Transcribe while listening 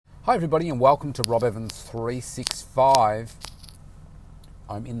Hi everybody and welcome to Rob Evans 365.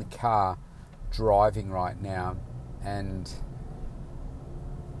 I'm in the car driving right now and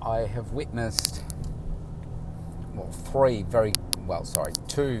I have witnessed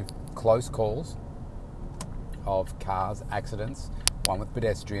two close calls of cars accidents, one with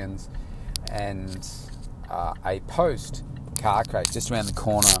pedestrians and a post car crash just around the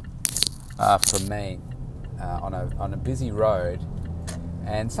corner from me on a busy road.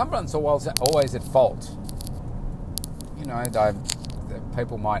 And someone's always at fault. You know,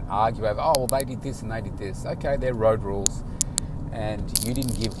 people might argue over, oh, well, they did this and they did this. Okay, they're road rules, and you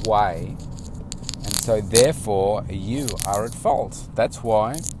didn't give way, and so therefore you are at fault. That's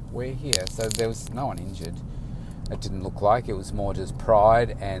why we're here. So there was no one injured. It didn't look like. It was more just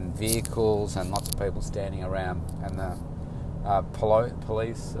pride and vehicles and lots of people standing around, and the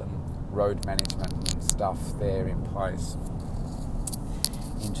police and road management and stuff there in place.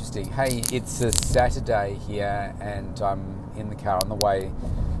 Interesting. Hey, it's a Saturday here and I'm in the car on the way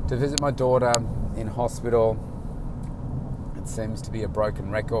to visit my daughter in hospital. It seems to be a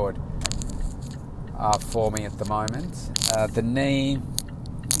broken record for me at the moment. The knee,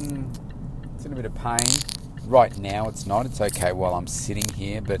 it's in a bit of pain. Right now it's not. It's okay while I'm sitting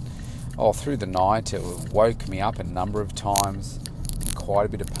here, but through the night it woke me up a number of times. Quite a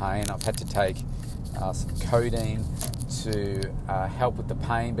bit of pain. I've had to take some codeine to help with the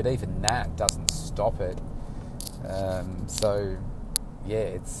pain, but even that doesn't stop it.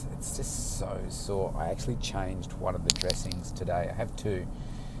 It's just so sore. I actually changed one of the dressings today. I have two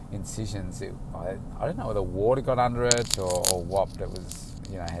incisions. I don't know whether water got under it or what, but it was,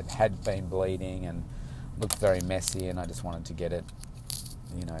 had been bleeding and looked very messy, and I just wanted to get it,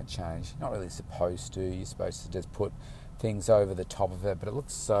 changed. Not really supposed to. You're supposed to just put things over the top of it, but it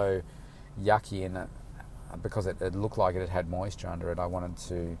looks so yucky, and because it looked like it had moisture under it, I wanted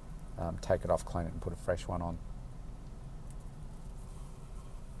to take it off, clean it and put a fresh one on.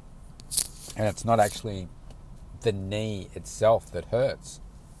 And it's not actually the knee itself that hurts.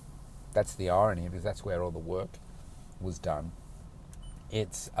 That's the irony, because that's where all the work was done.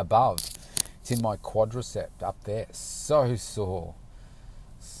 It's above. It's in my quadricep up there. So sore.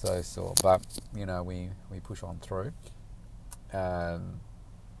 So sore. But, we push on through.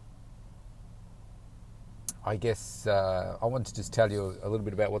 I guess I want to just tell you a little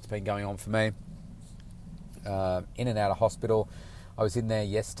bit about what's been going on for me. In and out of hospital. I was in there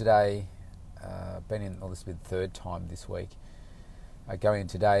yesterday. Been in, this will be the third time this week. Going in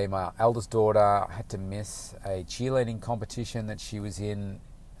today. My eldest daughter had to miss a cheerleading competition that she was in.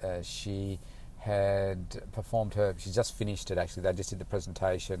 She had performed she just finished it actually. They just did the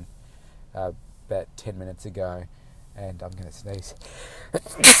presentation about 10 minutes ago. And I'm going to sneeze.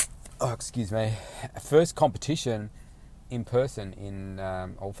 Oh, excuse me. First competition in person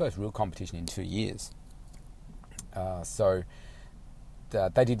first real competition in 2 years. They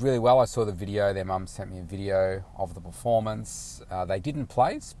did really well. I saw the video. Their mum sent me a video of the performance. They didn't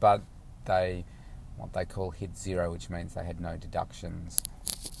place, but what they call hit zero, which means they had no deductions,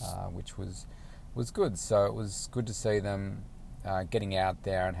 which was good. So it was good to see them getting out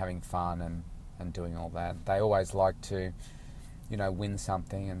there and having fun and doing all that. They always like to win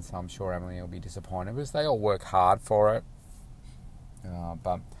something, and so I'm sure Emily will be disappointed because they all work hard for it,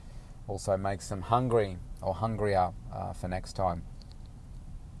 but also makes them hungry or hungrier for next time.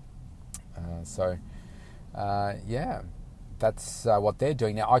 That's what they're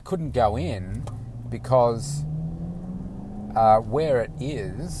doing. Now, I couldn't go in because where it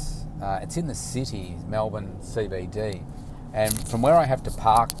is, it's in the city, Melbourne CBD, and from where I have to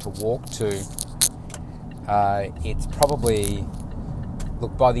park to walk to, it's probably,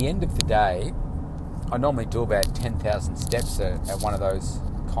 by the end of the day, I normally do about 10,000 steps at one of those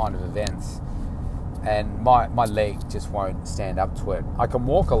kind of events, and my leg just won't stand up to it. I can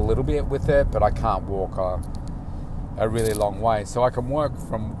walk a little bit with it, but I can't walk a really long way. So I can walk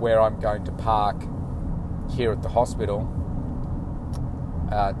from where I'm going to park here at the hospital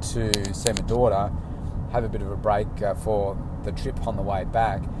to see my daughter, have a bit of a break for the trip on the way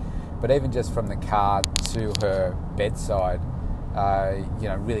back. But even just from the car to her bedside,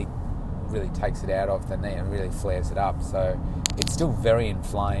 really, really takes it out of the knee and really flares it up. So it's still very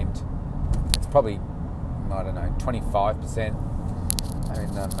inflamed. It's probably, 25%.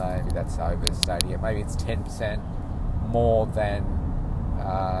 Maybe that's overstating it. Maybe it's 10% more than,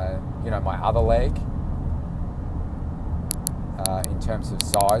 my other leg in terms of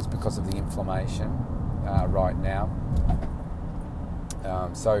size because of the inflammation right now.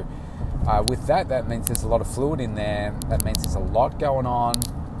 With that means there's a lot of fluid in there. That means there's a lot going on,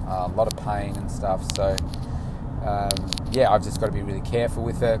 a lot of pain and stuff. So I've just got to be really careful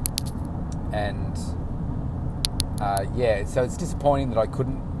with it. And so it's disappointing that I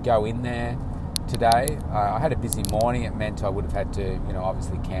couldn't go in there today. I had a busy morning. It meant I would have had to,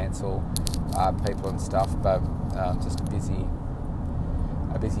 obviously cancel people and stuff, but just a busy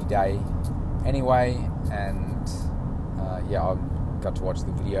day anyway. And I got to watch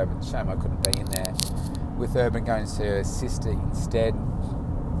the video, but shame I couldn't be in there with her, but going to see her sister instead.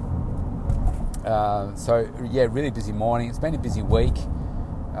 Really busy morning. It's been a busy week.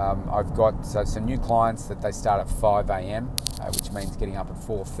 I've got some new clients that they start at 5 a.m, which means getting up at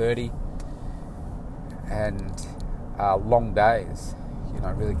 4:30, and long days,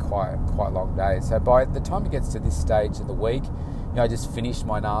 really quite long days. So by the time it gets to this stage of the week, I just finished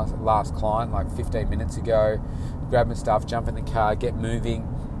my last client like 15 minutes ago, grab my stuff, jump in the car, get moving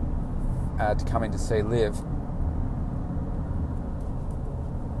to come in to see Liv.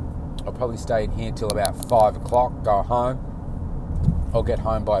 I'll probably stay in here till about 5 o'clock, go home. I'll get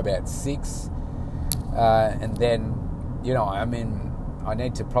home by about 6. And then, I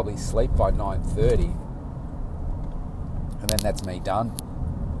need to probably sleep by 9:30. And then that's me done.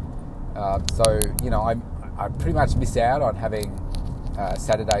 I pretty much miss out on having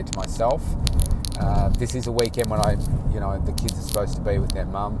Saturday to myself. This is a weekend when the kids are supposed to be with their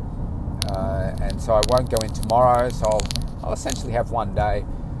mum. And so I won't go in tomorrow. So I'll essentially have one day,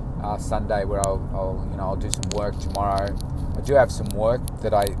 Sunday, where I'll do some work tomorrow. I do have some work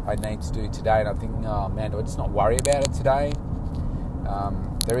that I need to do today, and I think, oh man, do I just not worry about it today?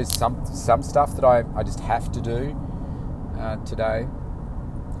 There is some stuff that I just have to do today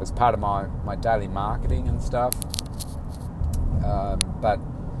as part of my daily marketing and stuff. But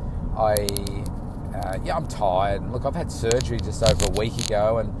I'm tired. Look, I've had surgery just over a week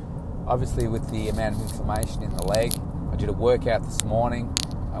ago, and obviously with the amount of inflammation in the leg, I did a workout this morning.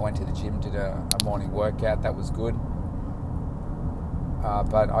 I went to the gym, did a morning workout. That was good.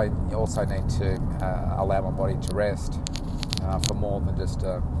 But I also need to allow my body to rest for more than just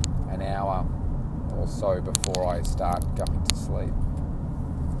an hour or so before I start going to sleep.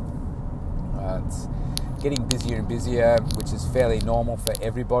 It's getting busier and busier, which is fairly normal for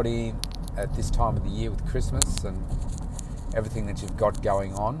everybody at this time of the year with Christmas and everything that you've got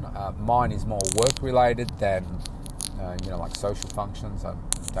going on. Mine is more work related than like social functions. I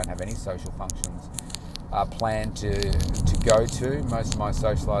don't have any social functions planned to go to. Most of my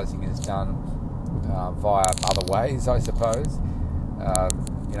socialising is done via other ways, I suppose.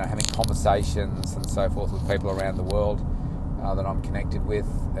 Having conversations and so forth with people around the world that I'm connected with,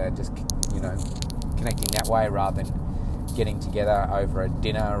 just connecting that way rather than getting together over a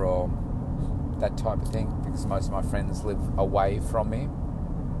dinner or that type of thing, because most of my friends live away from me.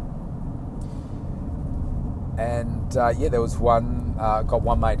 And there was got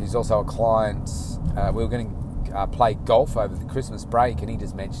one mate who's also a client. We were going to play golf over the Christmas break, and he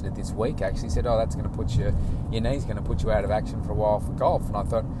just mentioned it this week. Actually, he said, "Oh, that's going to put your knee's going to put you out of action for a while for golf." And I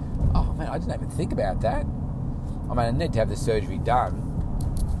thought, "Oh man, I didn't even think about that. I mean, I need to have the surgery done."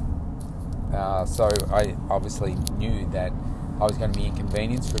 So I obviously knew that I was going to be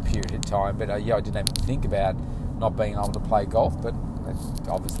inconvenienced for a period of time, but I didn't even think about not being able to play golf. But it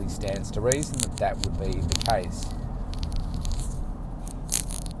obviously stands to reason that would be the case.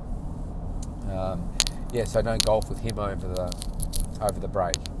 So I don't golf with him over the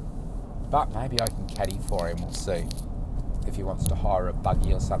break, but maybe I can caddy for him. We'll see if he wants to hire a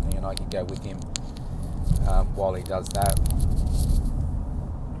buggy or something, and I can go with him while he does that.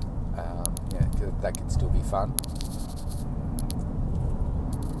 That could still be fun.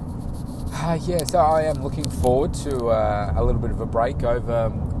 So I am looking forward to a little bit of a break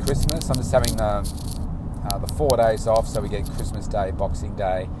over Christmas. I'm just having the 4 days off, so we get Christmas Day, Boxing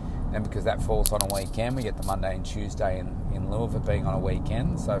Day, and because that falls on a weekend, we get the Monday and Tuesday in lieu of it being on a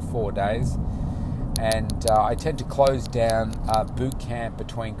weekend, so 4 days. And I tend to close down boot camp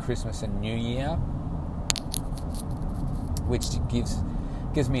between Christmas and New Year, which gives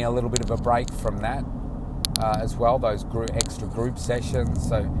me a little bit of a break from that as well, those extra group sessions.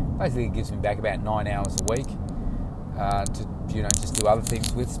 So basically it gives me back about 9 hours a week to just do other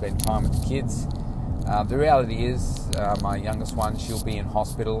things with, spend time with the kids. The reality is my youngest one, she'll be in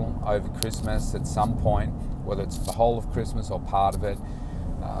hospital over Christmas at some point, whether it's the whole of Christmas or part of it.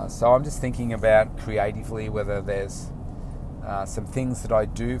 So I'm just thinking about creatively whether there's some things that I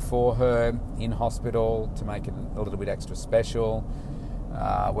do for her in hospital to make it a little bit extra special.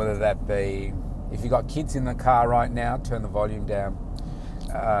 Whether that be, if you've got kids in the car right now, turn the volume down.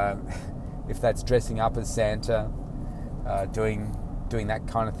 If that's dressing up as Santa, doing that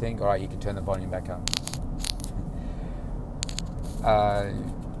kind of thing, all right, you can turn the volume back up.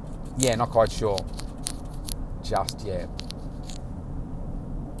 Not quite sure. just yet.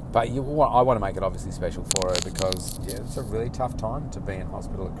 But I want to make it obviously special for her because, yeah, it's a really tough time to be in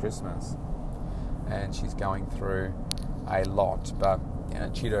hospital at Christmas. And she's going through a lot. But, you know,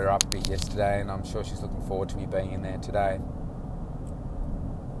 cheered her up a bit yesterday, and I'm sure she's looking forward to me being in there today.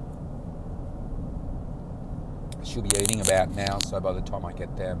 She'll be eating about now, so by the time I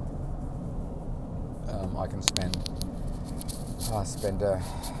get there, I can spend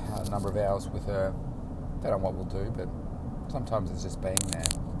a number of hours with her. Don't know what we'll do, but sometimes it's just being there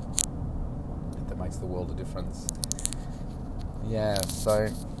that makes the world a difference. Yeah, so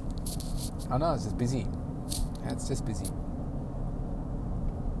I know it's just busy. It's just busy.